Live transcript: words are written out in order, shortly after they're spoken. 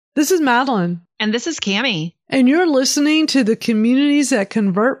This is Madeline. And this is Cammie. And you're listening to the Communities That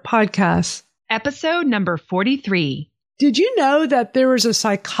Convert podcast. Episode number 43. Did you know that there is a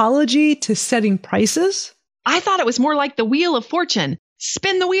psychology to setting prices? I thought it was more like the Wheel of Fortune.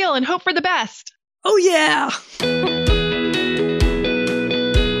 Spin the wheel and hope for the best. Oh, yeah.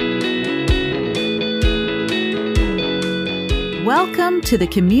 Welcome to the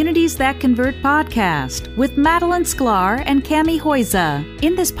Communities That Convert podcast with Madeline Sklar and Cammie Hoyza.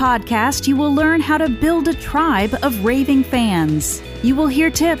 In this podcast, you will learn how to build a tribe of raving fans. You will hear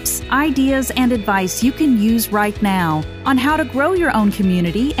tips, ideas, and advice you can use right now on how to grow your own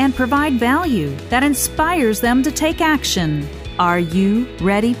community and provide value that inspires them to take action. Are you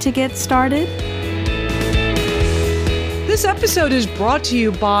ready to get started? This episode is brought to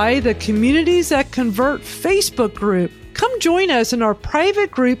you by the Communities That Convert Facebook group. Come join us in our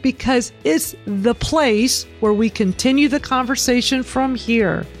private group because it's the place where we continue the conversation from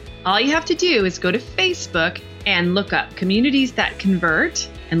here. All you have to do is go to Facebook and look up Communities That Convert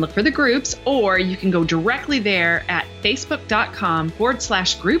and look for the groups, or you can go directly there at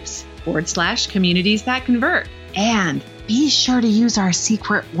facebook.com/groups/Communities That Convert. And be sure to use our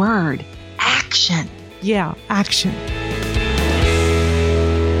secret word, action. Yeah, action.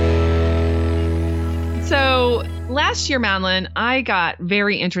 So last year, Madeline, I got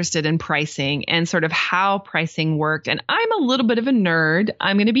very interested in pricing and sort of how pricing worked. And I'm a little bit of a nerd,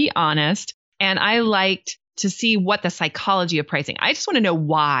 I'm going to be honest. And I liked to see what the psychology of pricing. I just want to know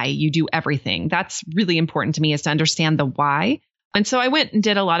why you do everything. That's really important to me, is to understand the why. And so I went and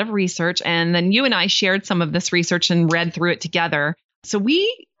did a lot of research, and then you and I shared some of this research and read through it together. So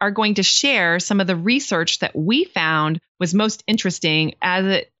we are going to share some of the research that we found was most interesting as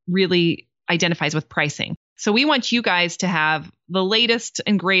it really identifies with pricing. So we want you guys to have the latest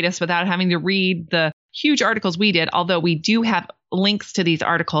and greatest without having to read the huge articles we did, although we do have links to these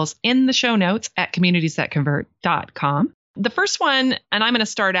articles in the show notes at communitiesthatconvert.com. The first one, and I'm going to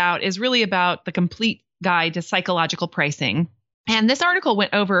start out, is really about the complete guide to psychological pricing. And this article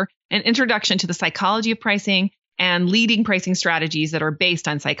went over an introduction to the psychology of pricing and leading pricing strategies that are based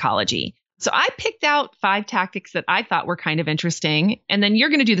on psychology. So I picked out 5 tactics that I thought were kind of interesting. And then you're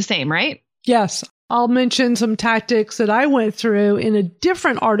going to do the same, right? Yes. I'll mention some tactics that I went through in a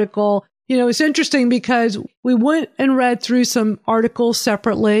different article. You know, it's interesting because we went and read through some articles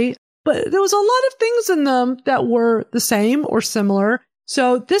separately, but there was a lot of things in them that were the same or similar.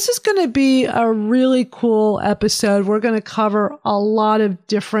 So this is going to be a really cool episode. We're going to cover a lot of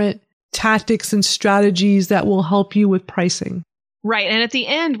different tactics and strategies that will help you with pricing. Right. And at the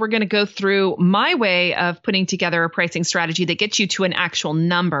end, we're going to go through my way of putting together a pricing strategy that gets you to an actual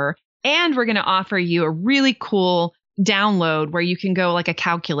number. And we're going to offer you a really cool download where you can go like a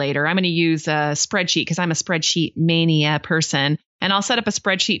calculator. I'm going to use a spreadsheet because I'm a spreadsheet mania person. And I'll set up a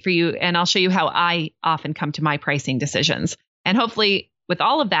spreadsheet for you and I'll show you how I often come to my pricing decisions. And hopefully with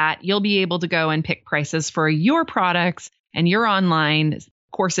all of that, you'll be able to go and pick prices for your products and your online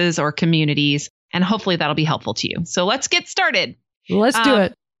courses or communities. And hopefully that'll be helpful to you. So let's get started. Let's do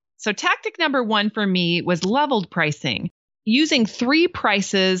it. So tactic number 1 for me was leveled pricing. Using 3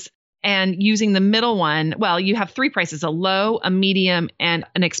 prices and using the middle one. Well, you have 3 prices, a low, a medium, and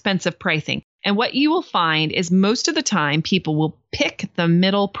an expensive pricing. And what you will find is most of the time people will pick the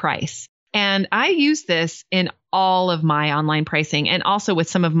middle price. And I use this in all of my online pricing and also with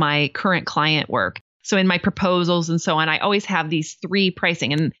some of my current client work. So in my proposals and so on, I always have these 3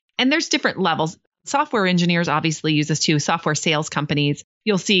 pricing and there's different levels. Software engineers obviously use this too. Software sales companies,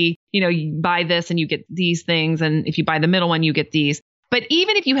 you'll see, you buy this and you get these things. And if you buy the middle one, you get these. But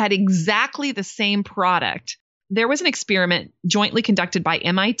even if you had exactly the same product, there was an experiment jointly conducted by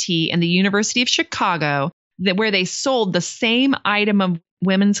MIT and the University of Chicago where they sold the same item of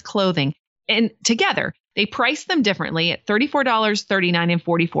women's clothing and together. They priced them differently at $34, $39, and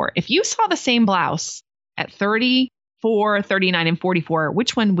 $44. If you saw the same blouse at $34, $39, and $44,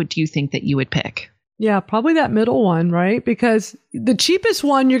 which one would you think that you would pick? Yeah, probably that middle one, right? Because the cheapest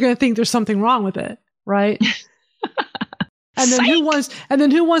one, you're going to think there's something wrong with it, right? And then who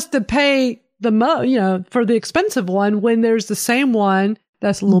wants to pay the for the expensive one when there's the same one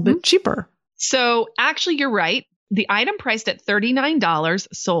that's a little bit cheaper? So actually, you're right. The item priced at $39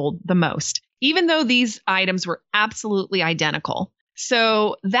 sold the most, even though these items were absolutely identical.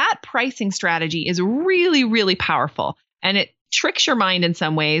 So that pricing strategy is really, really powerful. And it tricks your mind in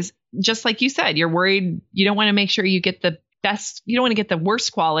some ways. Just like you said, you're worried. You don't want to make sure you get the best. You don't want to get the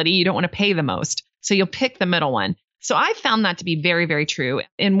worst quality. You don't want to pay the most. So you'll pick the middle one. So I found that to be very, very true.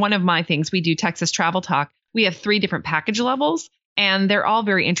 In one of my things, we do Texas Travel Talk. We have 3 different package levels, and they're all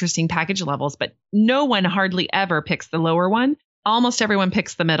very interesting package levels, but no one hardly ever picks the lower one. almost everyone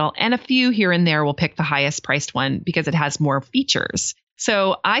picks the middle, and a few here and there will pick the highest priced one because it has more features.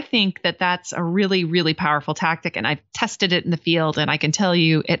 So I think that that's a really, really powerful tactic, and I've tested it in the field, and I can tell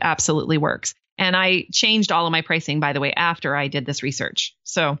you it absolutely works. And I changed all of my pricing, by the way, after I did this research.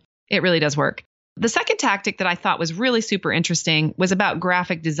 So it really does work. The second tactic that I thought was really super interesting was about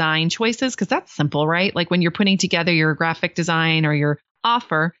graphic design choices, because that's simple, right? Like when you're putting together your graphic design or your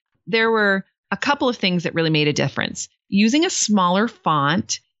offer, there were a couple of things that really made a difference. Using a smaller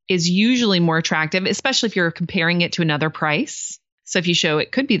font is usually more attractive, especially if you're comparing it to another price. So if you show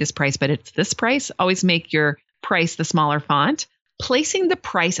it could be this price, but it's this price, always make your price the smaller font. Placing the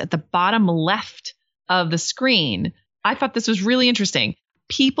price at the bottom left of the screen, I thought this was really interesting.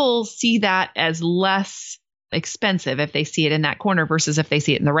 People see that as less expensive if they see it in that corner versus if they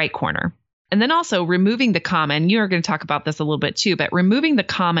see it in the right corner. And then also removing the comma, and you're going to talk about this a little bit too, but removing the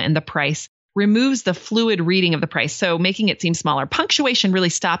comma in the price removes the fluid reading of the price. So making it seem smaller. Punctuation really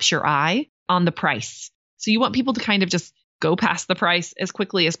stops your eye on the price. So you want people to kind of just go past the price as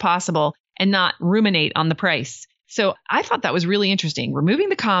quickly as possible and not ruminate on the price. So I thought that was really interesting. Removing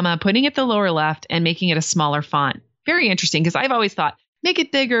the comma, putting it the lower left, and making it a smaller font. Very interesting, because I've always thought, make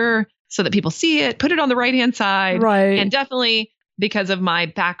it bigger so that people see it, put it on the right-hand side. Right. And definitely because of my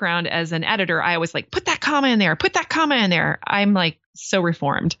background as an editor, I always like, put that comma in there, put that comma in there. I'm like so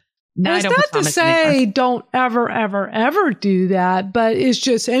reformed. Now it's not to say don't ever do that, but it's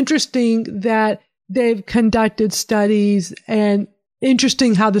just interesting that they've conducted studies, and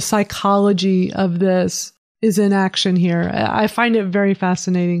interesting how the psychology of this is in action here. I find it very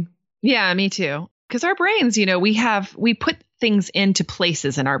fascinating. Yeah, me too. Because our brains, we put things into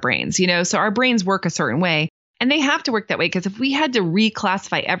places in our brains, so our brains work a certain way, and they have to work that way, because if we had to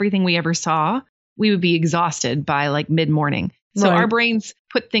reclassify everything we ever saw, we would be exhausted by like mid-morning. So Right. Our brains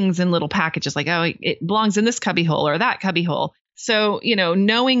put things in little packages like, oh, it belongs in this cubby hole or that cubby hole. So,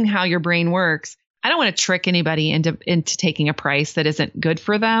 knowing how your brain works, I don't want to trick anybody into taking a price that isn't good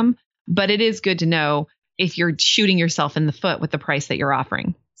for them, but it is good to know if you're shooting yourself in the foot with the price that you're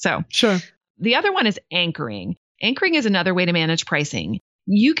offering. So Sure. the other one is anchoring. Anchoring is another way to manage pricing.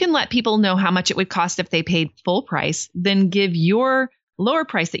 You can let people know how much it would cost if they paid full price, then give your lower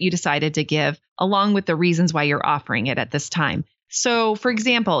price that you decided to give, along with the reasons why you're offering it at this time. So, for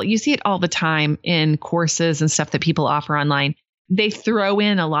example, you see it all the time in courses and stuff that people offer online. They throw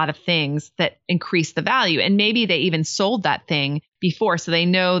in a lot of things that increase the value, and maybe they even sold that thing before, so they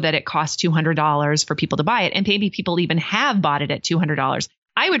know that it costs $200 for people to buy it, and maybe people even have bought it at $200.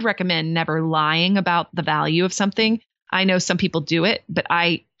 I would recommend never lying about the value of something. I know some people do it, but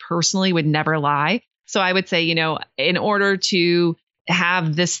I personally would never lie. So I would say, in order to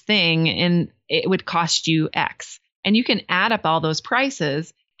have this thing, and it would cost you X, and you can add up all those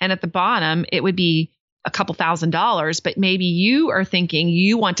prices, and at the bottom it would be a couple $1,000s, but maybe you are thinking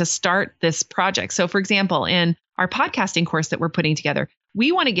you want to start this project. So for example, in our podcasting course that we're putting together,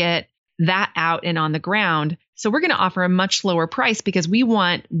 we want to get that out and on the ground. So we're going to offer a much lower price because we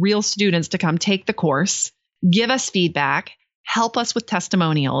want real students to come take the course, give us feedback, help us with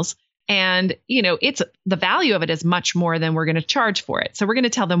testimonials. And, it's the value of it is much more than we're going to charge for it. So we're going to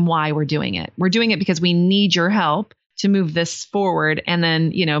tell them why we're doing it. We're doing it because we need your help to move this forward and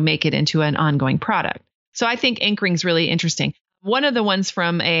then, make it into an ongoing product. So I think anchoring is really interesting. One of the ones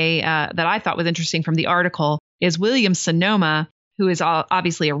from that I thought was interesting from the article is Williams-Sonoma, who is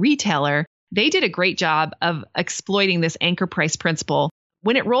obviously a retailer. They did a great job of exploiting this anchor price principle.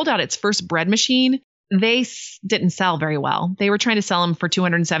 When it rolled out its first bread machine, they didn't sell very well. They were trying to sell them for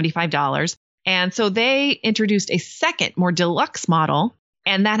 $275. And so they introduced a second, more deluxe model,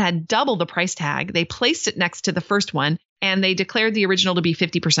 and that had double the price tag. They placed it next to the first one, and they declared the original to be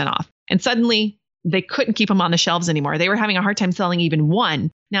 50% off. And suddenly they couldn't keep them on the shelves anymore. They were having a hard time selling even one.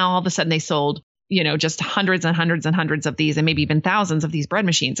 Now, all of a sudden they sold, just hundreds and hundreds and hundreds of these, and maybe even thousands of these bread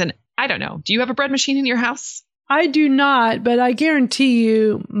machines. And I don't know, do you have a bread machine in your house? I do not, but I guarantee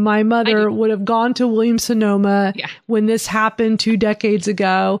you my mother would have gone to Williams-Sonoma when this happened 2 decades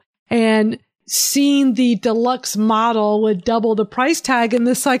ago and seen the deluxe model with double the price tag, and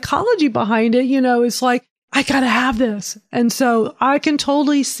the psychology behind it, it's like, I got to have this. And so I can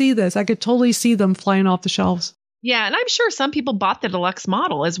totally see this. I could totally see them flying off the shelves. Yeah. And I'm sure some people bought the deluxe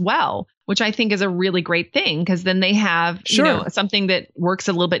model as well, which I think is a really great thing, because then they have, something that works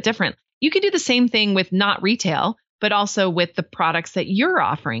a little bit different. You can do the same thing with not retail, but also with the products that you're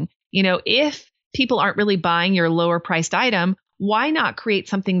offering. If people aren't really buying your lower priced item, why not create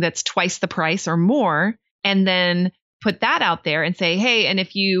something that's twice the price or more, and then put that out there and say, hey, and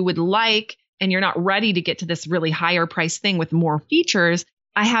if you would like, and you're not ready to get to this really higher price thing with more features,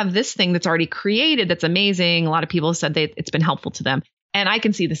 I have this thing that's already created that's amazing. A lot of people have said that it's been helpful to them. And I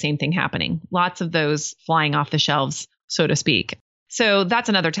can see the same thing happening. Lots of those flying off the shelves, so to speak. So that's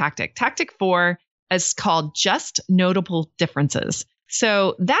another tactic. Tactic 4 is called just notable differences.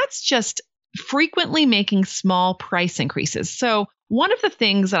 So that's just frequently making small price increases. So one of the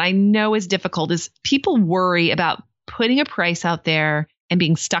things that I know is difficult is people worry about putting a price out there and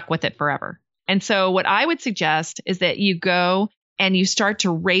being stuck with it forever. And so what I would suggest is that you go and you start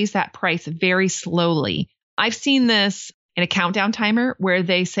to raise that price very slowly. I've seen this in a countdown timer where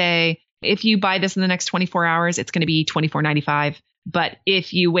they say, if you buy this in the next 24 hours, it's going to be $24.95. But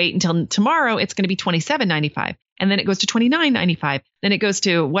if you wait until tomorrow, it's going to be $27.95. And then it goes to $29.95. Then it goes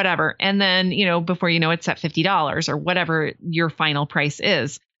to whatever. And then, before you know, it's at $50 or whatever your final price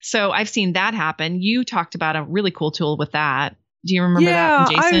is. So I've seen that happen. You talked about a really cool tool with that. Do you remember that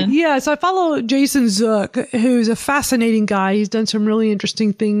from Jason? Yes, I follow Jason Zook, who's a fascinating guy. He's done some really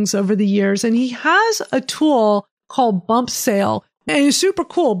interesting things over the years. And he has a tool called Bump Sale. And it's super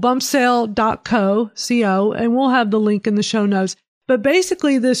cool, bumpsale.co, and we'll have the link in the show notes. But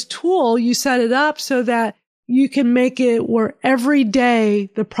basically this tool, you set it up so that you can make it where every day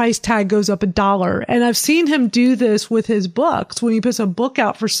the price tag goes up $1. And I've seen him do this with his books when he puts a book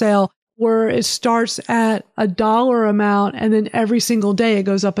out for sale where it starts at $1 amount and then every single day it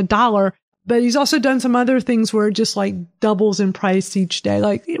goes up $1. But he's also done some other things where it just like doubles in price each day,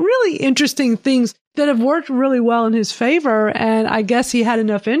 like really interesting things that have worked really well in his favor. And I guess he had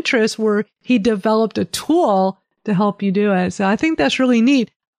enough interest where he developed a tool to help you do it. So I think that's really neat.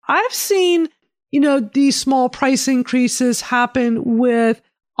 I've seen, these small price increases happen with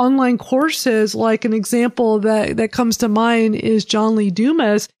online courses. Like an example that comes to mind is John Lee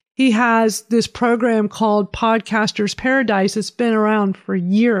Dumas. He has this program called Podcaster's Paradise. It's been around for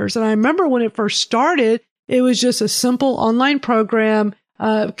years. And I remember when it first started, it was just a simple online program.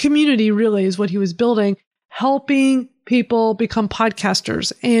 Community really is what he was building, helping people become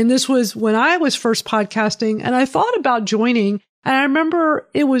podcasters. And this was when I was first podcasting and I thought about joining. And I remember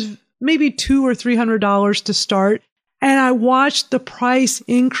it was maybe $200 or $300 to start. And I watched the price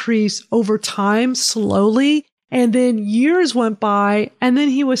increase over time slowly. And then years went by and then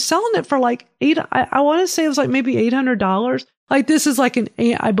he was selling it for like I want to say it was like maybe $800. Like this is like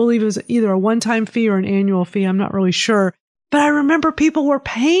I believe it was either a one-time fee or an annual fee. I'm not really sure. But I remember people were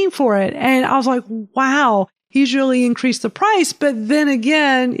paying for it. And I was like, wow, he's really increased the price. But then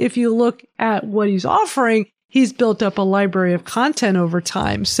again, if you look at what he's offering, he's built up a library of content over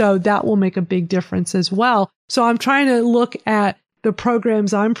time. So that will make a big difference as well. So I'm trying to look at the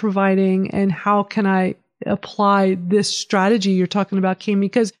programs I'm providing and how can I apply this strategy you're talking about, Kim,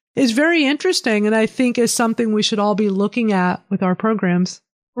 because it's very interesting. And I think is something we should all be looking at with our programs.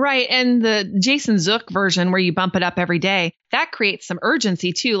 Right. And the Jason Zook version where you bump it up every day, that creates some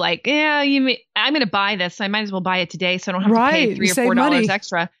urgency too. Like, I'm going to buy this. So I might as well buy it today. So I don't have to pay $3 or $4 money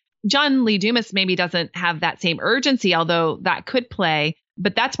extra. John Lee Dumas maybe doesn't have that same urgency, although that could play.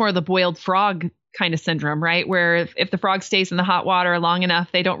 But that's more the boiled frog kind of syndrome, right? Where if the frog stays in the hot water long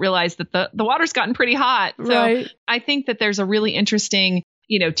enough, they don't realize that the water's gotten pretty hot. So right. I think that there's a really interesting,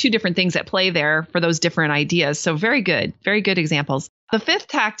 two different things at play there for those different ideas. So very good examples. The fifth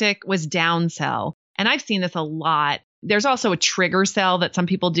tactic was downsell. And I've seen this a lot. There's also a trigger sell that some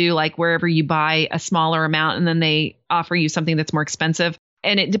people do, like wherever you buy a smaller amount and then they offer you something that's more expensive.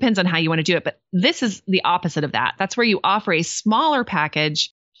 And it depends on how you want to do it. But this is the opposite of that. That's where you offer a smaller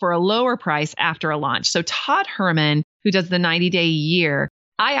package for a lower price after a launch. So Todd Herman, who does the 90-day year,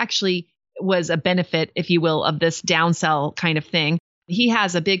 I actually was a benefit, if you will, of this downsell kind of thing. He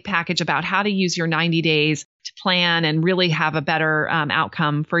has a big package about how to use your 90 days to plan and really have a better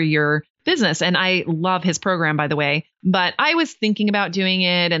outcome for your business. And I love his program, by the way. But I was thinking about doing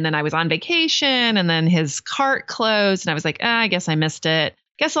it, and then I was on vacation, and then his cart closed, and I was like, I guess I missed it.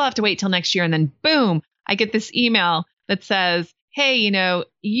 Guess I'll have to wait till next year. And then boom, I get this email that says, hey,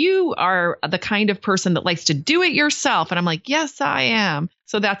 you are the kind of person that likes to do it yourself. And I'm like, yes, I am.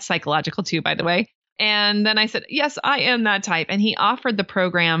 So that's psychological too, by the way. And then I said, yes, I am that type. And he offered the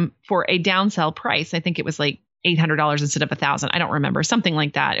program for a downsell price. I think it was like $800 instead of $1,000. I don't remember, something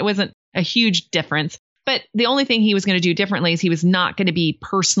like that. It wasn't a huge difference. But the only thing he was going to do differently is he was not going to be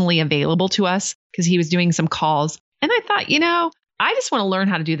personally available to us because he was doing some calls. And I thought, I just want to learn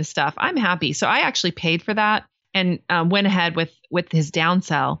how to do this stuff. I'm happy. So I actually paid for that and went ahead with his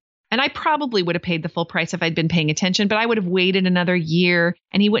downsell. And I probably would have paid the full price if I'd been paying attention, but I would have waited another year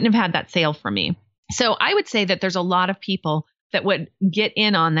and he wouldn't have had that sale for me. So I would say that there's a lot of people that would get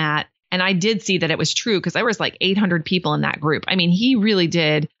in on that. And I did see that it was true because there was like 800 people in that group. I mean, he really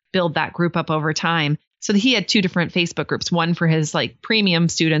did build that group up over time. So he had 2 different Facebook groups, one for his like premium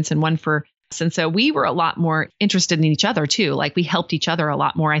students and one for us. And so we were a lot more interested in each other too. Like we helped each other a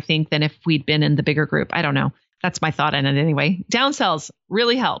lot more, I think, than if we'd been in the bigger group. I don't know. That's my thought on it anyway. Downsells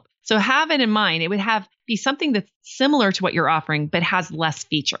really help. So have it in mind. It would be something that's similar to what you're offering, but has less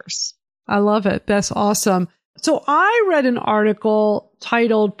features. I love it. That's awesome. So I read an article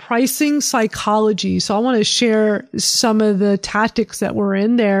titled Pricing Psychology. So I want to share some of the tactics that were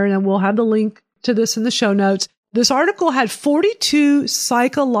in there, and we'll have the link to this in the show notes. This article had 42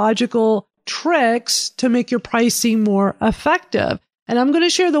 psychological tricks to make your pricing more effective. And I'm going to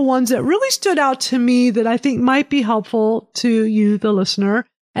share the ones that really stood out to me that I think might be helpful to you, the listener.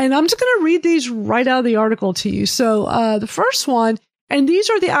 And I'm just going to read these right out of the article to you. So the first one, and these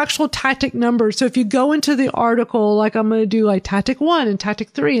are the actual tactic numbers. So if you go into the article, like I'm going to do like tactic 1 and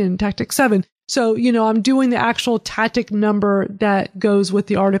tactic 3 and tactic 7. So, I'm doing the actual tactic number that goes with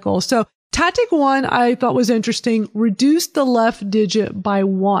the article. So tactic 1, I thought was interesting. Reduce the left digit by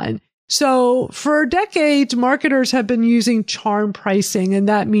 1. So for decades, marketers have been using charm pricing, and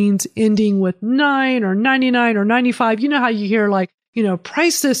that means ending with 9 or 99 or 95. You know how you hear like,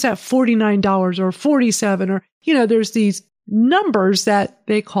 price this at $49 or $47, or, there's these numbers that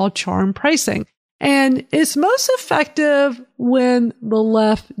they call charm pricing. And it's most effective when the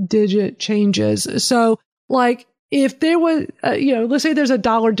left digit changes. So like if there was, let's say there's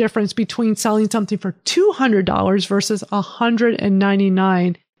 $1 difference between selling something for $200 versus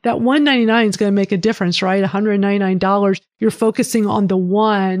 $199, that $199 is going to make a difference, right? $199, you're focusing on the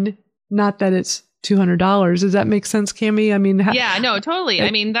one, not that it's $200. Does that make sense, Cami? I mean, yeah, no, totally. I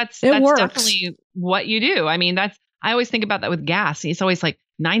mean, that's definitely what you do. I mean, I always think about that with gas. It's always like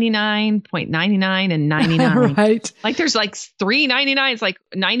 99.99 and 99. Right. Like there's like 3.99. It's like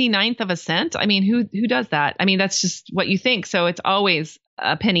 99th of a cent. I mean, who does that? I mean, that's just what you think. So it's always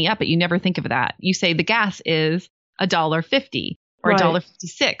a penny up, but you never think of that. You say the gas is $1.50 or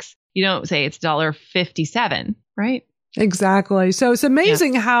 $1.56. You don't say it's $1.57, right? Exactly. So it's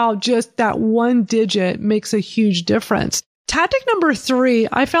amazing how just that one digit makes a huge difference. Tactic number 3,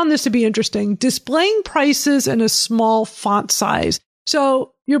 I found this to be interesting. Displaying prices in a small font size.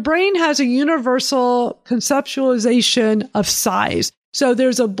 So your brain has a universal conceptualization of size. So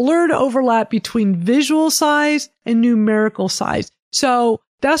there's a blurred overlap between visual size and numerical size. So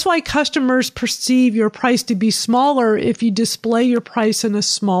that's why customers perceive your price to be smaller if you display your price in a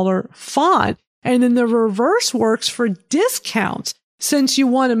smaller font. And then the reverse works for discounts. Since you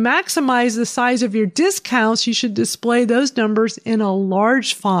want to maximize the size of your discounts, you should display those numbers in a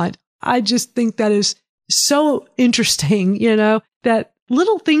large font. I just think that is so interesting, that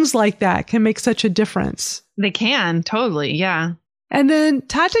little things like that can make such a difference. They can, totally, yeah. And then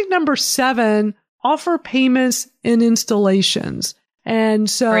tactic number 7, offer payments in installations. And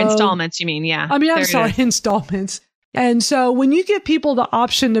so, or installments, you mean, yeah. I mean, I'm sorry, installments. And so when you give people the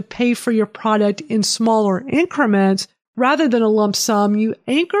option to pay for your product in smaller increments, rather than a lump sum, you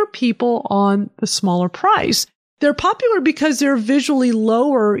anchor people on the smaller price. They're popular because they're visually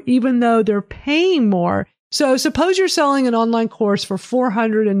lower, even though they're paying more. So suppose you're selling an online course for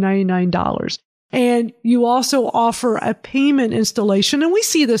 $499 and you also offer a payment installation. And we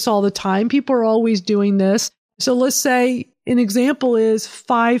see this all the time. People are always doing this. So let's say an example is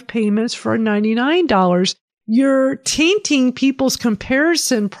 5 payments for $99. You're tainting people's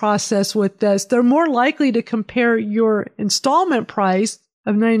comparison process with this. They're more likely to compare your installment price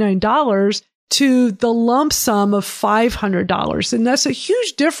of $99 to the lump sum of $500. And that's a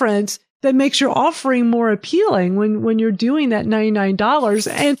huge difference that makes your offering more appealing when you're doing that $99.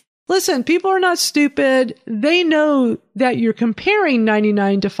 And listen, people are not stupid. They know that you're comparing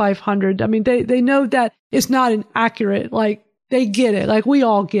 99 to 500. I mean, they know that it's not an accurate, like they get it. Like we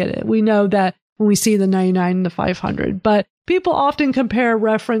all get it. We know that when we see the 99 and the 500, but people often compare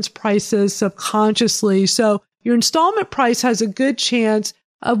reference prices subconsciously. So your installment price has a good chance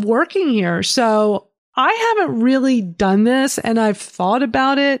of working here. So I haven't really done this and I've thought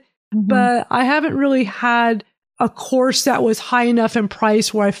about it, but I haven't really had a course that was high enough in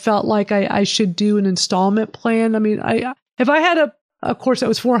price where I felt like I should do an installment plan. I mean, if I had a course that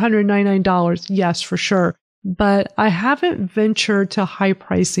was $499, yes, for sure. But I haven't ventured to high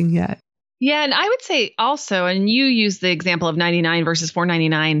pricing yet. Yeah. And I would say also, and you use the example of 99 versus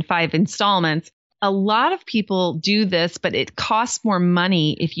 $499, 5 installments. A lot of people do this, but it costs more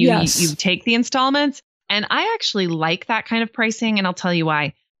money if you take the installments. And I actually like that kind of pricing. And I'll tell you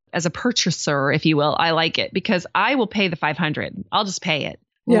why. As a purchaser, if you will, I like it because I will pay the $500. I'll just pay it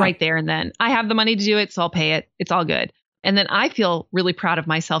right there and then. I have the money to do it, so I'll pay it. It's all good. And then I feel really proud of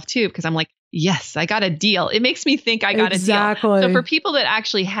myself too, because I'm like, yes, I got a deal. It makes me think I got a deal. So for people that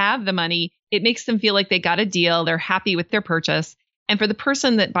actually have the money, it makes them feel like they got a deal. They're happy with their purchase. And for the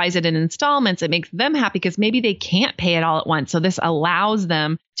person that buys it in installments, it makes them happy because maybe they can't pay it all at once. So this allows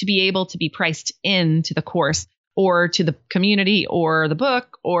them to be able to be priced into the course or to the community or the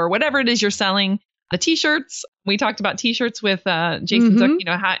book or whatever it is you're selling. The t-shirts, we talked about t-shirts with Jason Zook,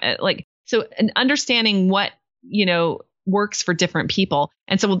 so an understanding what, works for different people.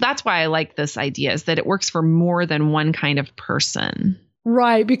 And so that's why I like this idea, is that it works for more than one kind of person.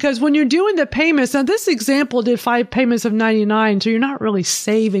 Right. Because when you're doing the payments, now this example did 5 payments of $99, so you're not really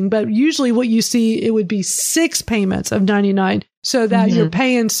saving, but usually what you see, it would be 6 payments of $99, so that you're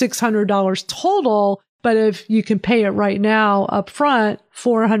paying $600 total. But if you can pay it right now up front,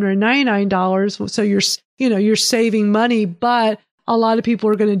 $499, so you're saving money, but a lot of people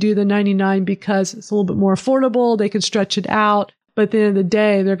are going to do the 99 because it's a little bit more affordable. They can stretch it out, but at the end of the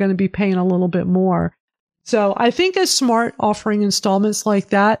day, they're going to be paying a little bit more. So I think it's smart offering installments like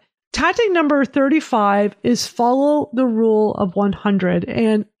that. Tactic number 35 is follow the rule of 100.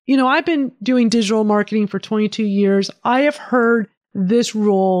 And, I've been doing digital marketing for 22 years. I have heard this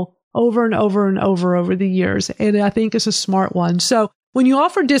rule over and over and over the years. And I think it's a smart one. So when you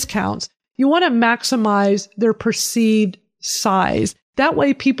offer discounts, you want to maximize their perceived size. That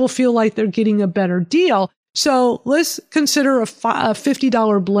way people feel like they're getting a better deal. So let's consider a $50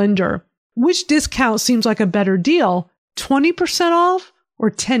 blender. Which discount seems like a better deal? 20% off or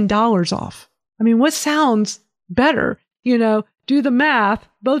 $10 off? I mean, what sounds better? Do the math.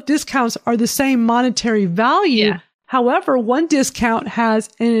 Both discounts are the same monetary value. Yeah. However, one discount has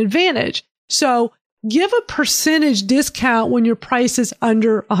an advantage. So give a percentage discount when your price is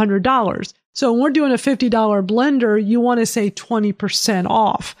under $100. So when we're doing a $50 blender, you want to say 20%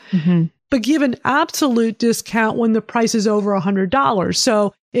 off. But give an absolute discount when the price is over $100.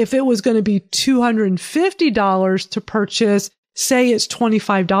 So if it was going to be $250 to purchase, say it's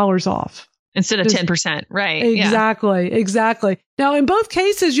 $25 off. Instead of 10%, right? Exactly. Now, in both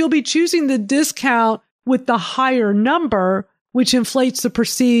cases, you'll be choosing the discount with the higher number, which inflates the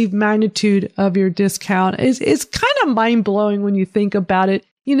perceived magnitude of your discount. It's kind of mind-blowing when you think about it.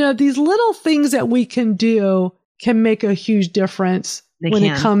 These little things that we can do can make a huge difference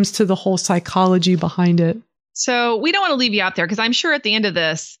it comes to the whole psychology behind it. So we don't want to leave you out there, because I'm sure at the end of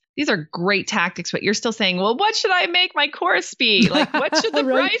this, these are great tactics, but you're still saying, well, what should I make my course be? Like, what should the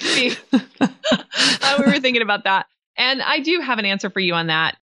price be? We were thinking about that. And I do have an answer for you on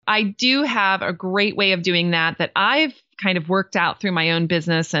that. I do have a great way of doing that I've kind of worked out through my own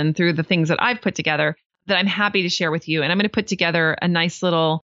business and through the things that I've put together that I'm happy to share with you. And I'm going to put together a nice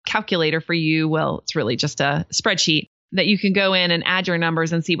little calculator for you. Well, it's really just a spreadsheet that you can go in and add your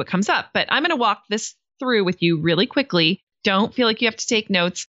numbers and see what comes up. But I'm going to walk this through with you really quickly. Don't feel like you have to take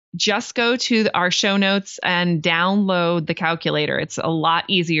notes. Just go to our show notes and download the calculator. It's a lot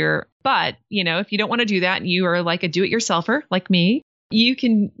easier. But, if you don't want to do that and you are like a do-it-yourselfer like me, you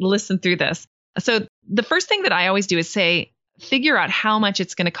can listen through this. So the first thing that I always do is say, figure out how much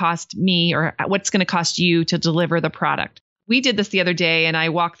it's going to cost me or what's going to cost you to deliver the product. We did this the other day and I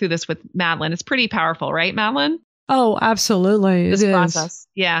walked through this with Madeline. It's pretty powerful, right, Madeline? Oh, absolutely. This process.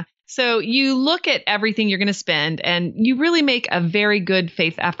 Yeah. So you look at everything you're going to spend and you really make a very good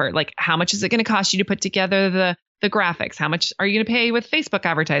faith effort. Like, how much is it going to cost you to put together the graphics? How much are you going to pay with Facebook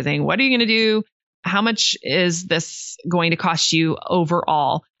advertising? What are you going to do? How much is this going to cost you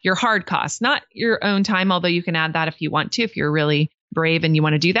overall? Your hard costs, not your own time, although you can add that if you want to. If you're really brave and you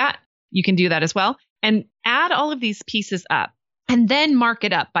want to do that, you can do that as well. And add all of these pieces up and then mark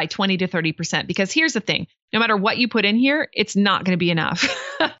it up by 20 to 30%. Because here's the thing, no matter what you put in here, it's not going to be enough.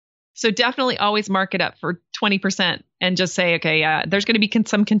 So definitely always mark it up for 20% and just say, okay, there's going to be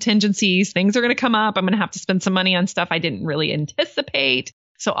some contingencies. Things are going to come up. I'm going to have to spend some money on stuff I didn't really anticipate.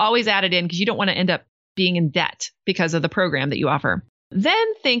 So always add it in, because you don't want to end up being in debt because of the program that you offer.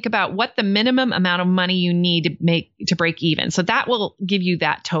 Then think about what the minimum amount of money you need to break even. So that will give you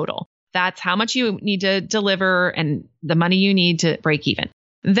that total. That's how much you need to deliver and the money you need to break even.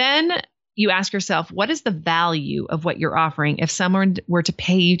 Then you ask yourself, what is the value of what you're offering if someone were to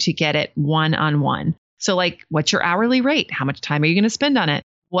pay you to get it one-on-one? So like, what's your hourly rate? How much time are you going to spend on it?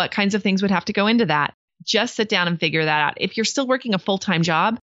 What kinds of things would have to go into that? Just sit down and figure that out. If you're still working a full-time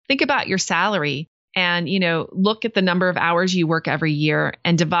job, think about your salary and, look at the number of hours you work every year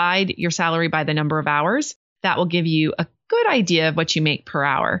and divide your salary by the number of hours. That will give you a good idea of what you make per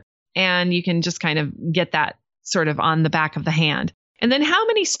hour. And you can just kind of get that sort of on the back of the hand. And then how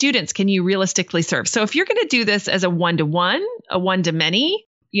many students can you realistically serve? So if you're going to do this as a one-to-one, a one-to-many,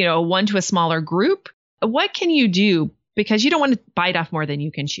 a one to a smaller group, what can you do because you don't want to bite off more than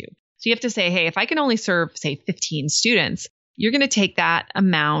you can chew. So you have to say, hey, if I can only serve, say, 15 students, you're going to take that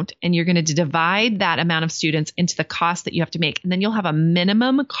amount and you're going to divide that amount of students into the cost that you have to make. And then you'll have a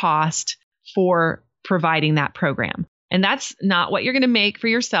minimum cost for providing that program. And that's not what you're going to make for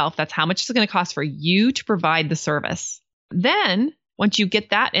yourself. That's how much it's going to cost for you to provide the service. Then once you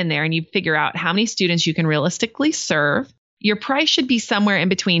get that in there and you figure out how many students you can realistically serve, your price should be somewhere in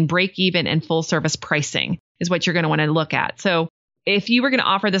between break even and full service pricing is what you're going to want to look at. So if you were going to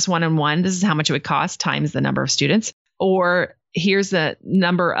offer this one-on-one, this is how much it would cost times the number of students. Or here's the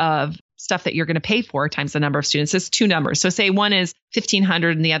number of stuff that you're going to pay for times the number of students. It's two numbers. So say one is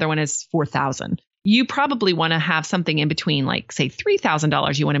 1,500 and the other one is 4,000. You probably want to have something in between, like say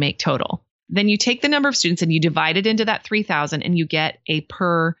 $3,000 you want to make total. Then you take the number of students and you divide it into that 3,000 and you get a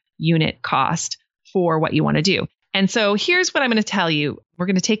per unit cost for what you want to do. And so here's what I'm going to tell you. We're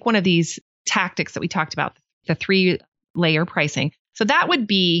going to take one of these tactics that we talked about, the 3-layer pricing. So that would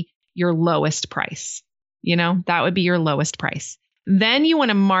be your lowest price. That would be your lowest price. Then you want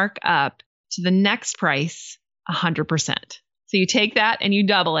to mark up to the next price 100%. So you take that and you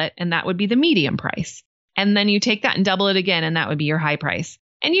double it, and that would be the medium price. And then you take that and double it again, and that would be your high price.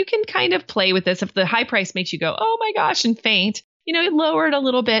 And you can kind of play with this. If the high price makes you go, oh my gosh, and faint, lower it a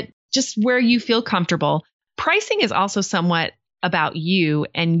little bit, just where you feel comfortable. Pricing is also somewhat about you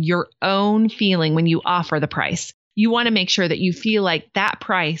and your own feeling when you offer the price. You want to make sure that you feel like that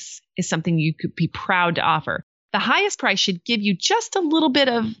price is something you could be proud to offer. The highest price should give you just a little bit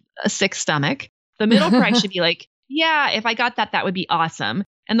of a sick stomach. The middle price should be like, yeah, if I got that, that would be awesome.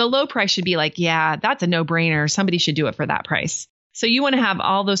 And the low price should be like, yeah, that's a no-brainer. Somebody should do it for that price. So you want to have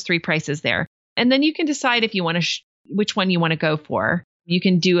all those 3 prices there. And then you can decide if you want to, which one you want to go for. You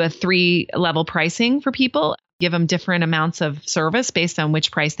can do a 3-level pricing for people, give them different amounts of service based on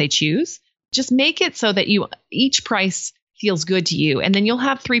which price they choose. Just make it so that each price feels good to you. And then you'll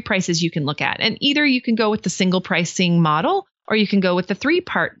have 3 prices you can look at. And either you can go with the single pricing model, or you can go with the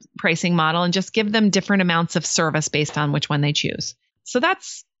 3-part pricing model and just give them different amounts of service based on which one they choose. So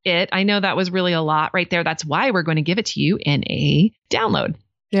that's it. I know that was really a lot right there. That's why we're going to give it to you in a download.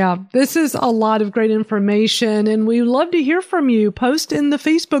 Yeah, this is a lot of great information, and we love to hear from you. Post in the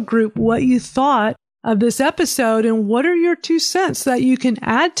Facebook group what you thought of this episode and what are your 2 cents that you can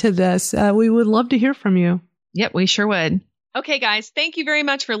add to this. We would love to hear from you. Yep, we sure would. Okay, guys, thank you very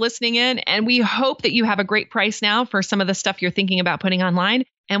much for listening in, and we hope that you have a great price now for some of the stuff you're thinking about putting online,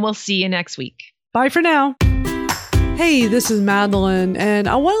 and we'll see you next week. Bye for now. Hey, this is Madeline, and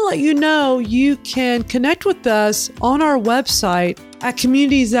I want to let you know you can connect with us on our website at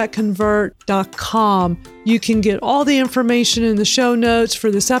communitiesthatconvert.com. You can get all the information in the show notes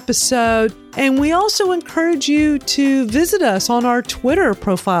for this episode, and we also encourage you to visit us on our Twitter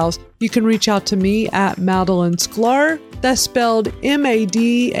profiles. You can reach out to me at Madeline Sklar. That's spelled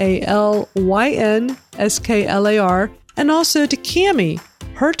MADALYNSKLAR, and also to Cami.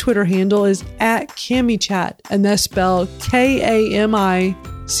 Her Twitter handle is at CamiChat, and that's spelled KAMICHAT.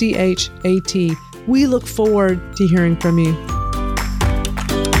 We look forward to hearing from you.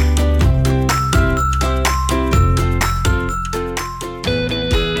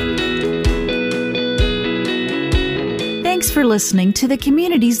 Thanks for listening to the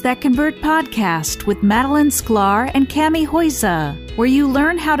Communities That Convert podcast with Madeline Sklar and Cami Hoyza, where you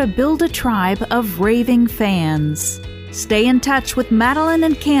learn how to build a tribe of raving fans. Stay in touch with Madeline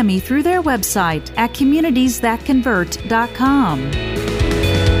and Cami through their website at communitiesthatconvert.com.